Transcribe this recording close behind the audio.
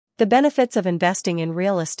The benefits of investing in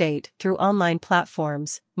real estate through online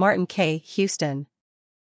platforms, Martin K. Houston.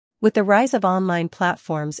 With the rise of online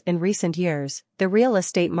platforms in recent years, the real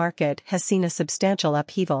estate market has seen a substantial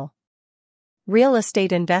upheaval. Real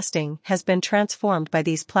estate investing has been transformed by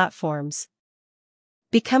these platforms,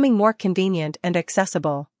 becoming more convenient and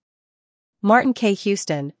accessible. Martin K.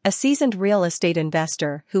 Houston, a seasoned real estate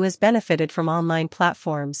investor who has benefited from online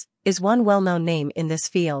platforms, is one well-known name in this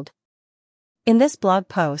field. In this blog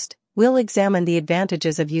post, we'll examine the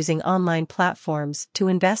advantages of using online platforms to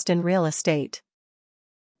invest in real estate.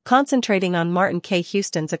 Concentrating on Martin K.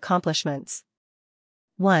 Houston's accomplishments.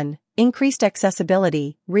 1. Increased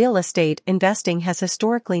accessibility. Real estate investing has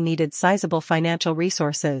historically needed sizable financial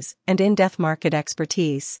resources and in-depth market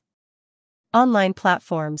expertise. Online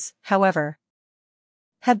platforms, however,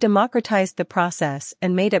 have democratized the process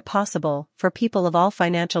and made it possible for people of all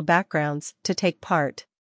financial backgrounds to take part.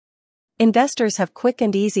 Investors have quick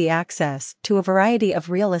and easy access to a variety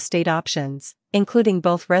of real estate options, including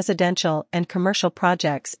both residential and commercial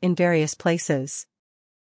projects in various places.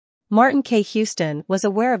 Martin K. Houston was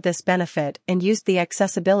aware of this benefit and used the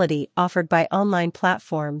accessibility offered by online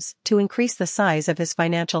platforms to increase the size of his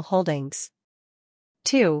financial holdings.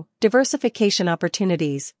 2. Diversification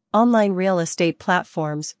opportunities. Online real estate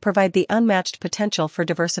platforms provide the unmatched potential for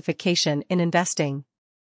diversification in investing.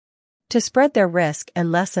 To spread their risk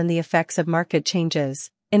and lessen the effects of market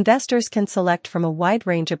changes, investors can select from a wide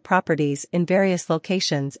range of properties in various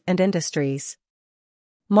locations and industries.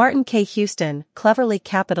 Martin K. Houston cleverly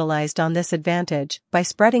capitalized on this advantage by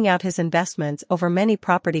spreading out his investments over many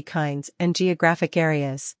property kinds and geographic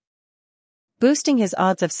areas, boosting his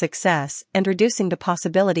odds of success and reducing the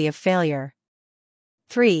possibility of failure.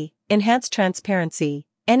 3. Enhanced transparency.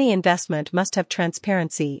 Any investment must have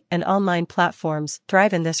transparency, and online platforms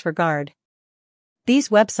thrive in this regard. These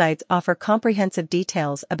websites offer comprehensive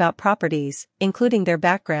details about properties, including their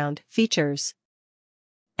background, features,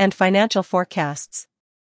 and financial forecasts.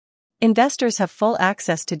 Investors have full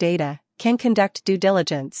access to data, can conduct due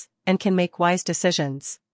diligence, and can make wise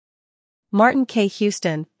decisions. Martin K.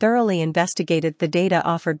 Houston thoroughly investigated the data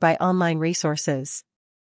offered by online resources,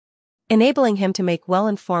 enabling him to make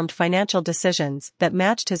well-informed financial decisions that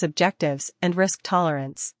matched his objectives and risk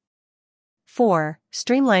tolerance. 4.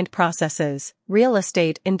 Streamlined processes. Real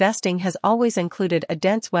estate investing has always included a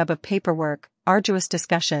dense web of paperwork, arduous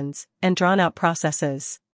discussions, and drawn-out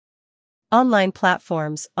processes. Online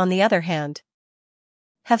platforms, on the other hand,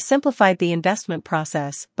 have simplified the investment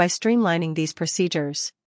process by streamlining these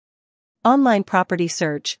procedures. Online property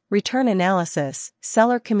search, return analysis,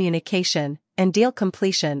 seller communication, and deal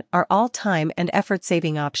completion are all time and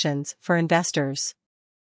effort-saving options for investors.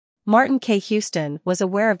 Martin K. Houston was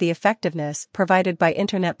aware of the effectiveness provided by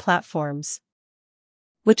internet platforms,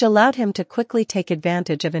 which allowed him to quickly take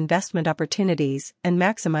advantage of investment opportunities and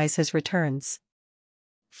maximize his returns.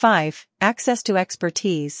 5. Access to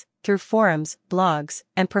expertise. Through forums, blogs,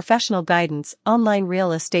 and professional guidance, online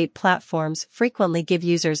real estate platforms frequently give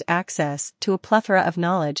users access to a plethora of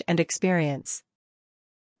knowledge and experience.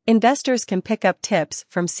 Investors can pick up tips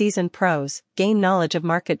from seasoned pros, gain knowledge of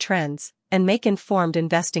market trends, and make informed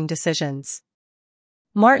investing decisions.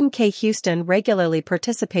 Martin K. Houston regularly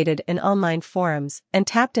participated in online forums and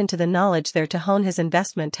tapped into the knowledge there to hone his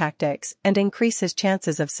investment tactics and increase his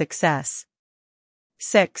chances of success.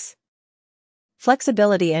 6.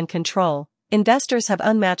 Flexibility and control. Investors have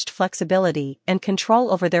unmatched flexibility and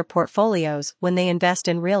control over their portfolios when they invest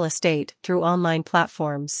in real estate through online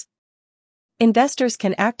platforms. Investors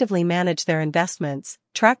can actively manage their investments,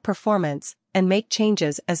 track performance, and make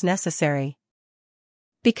changes as necessary.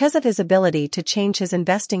 Because of his ability to change his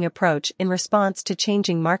investing approach in response to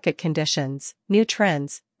changing market conditions, new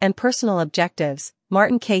trends, and personal objectives,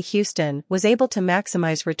 Martin K. Houston was able to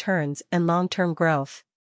maximize returns and long-term growth.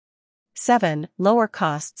 7. Lower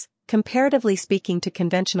costs. Comparatively speaking to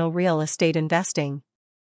conventional real estate investing,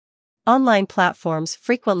 online platforms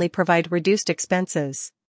frequently provide reduced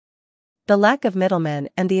expenses. The lack of middlemen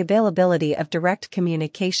and the availability of direct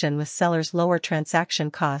communication with sellers lower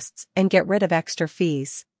transaction costs and get rid of extra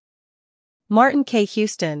fees. Martin K.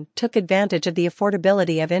 Houston took advantage of the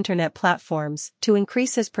affordability of internet platforms to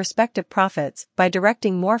increase his prospective profits by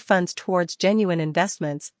directing more funds towards genuine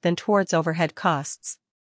investments than towards overhead costs.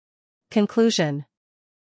 Conclusion.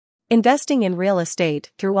 Investing in real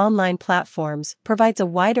estate through online platforms provides a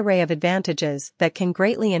wide array of advantages that can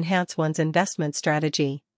greatly enhance one's investment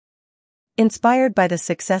strategy. Inspired by the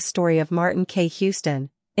success story of Martin K. Houston,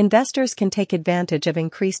 investors can take advantage of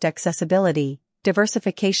increased accessibility,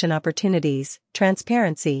 diversification opportunities,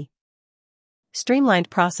 transparency, streamlined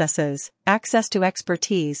processes, access to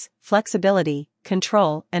expertise, flexibility,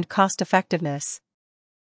 control, and cost-effectiveness.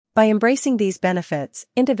 By embracing these benefits,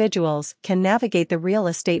 individuals can navigate the real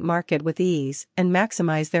estate market with ease and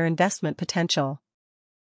maximize their investment potential.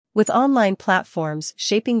 With online platforms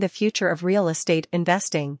shaping the future of real estate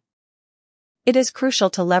investing, it is crucial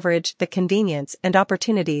to leverage the convenience and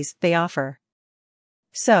opportunities they offer.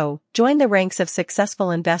 So, join the ranks of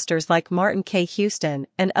successful investors like Martin K. Houston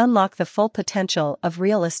and unlock the full potential of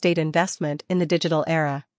real estate investment in the digital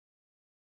era.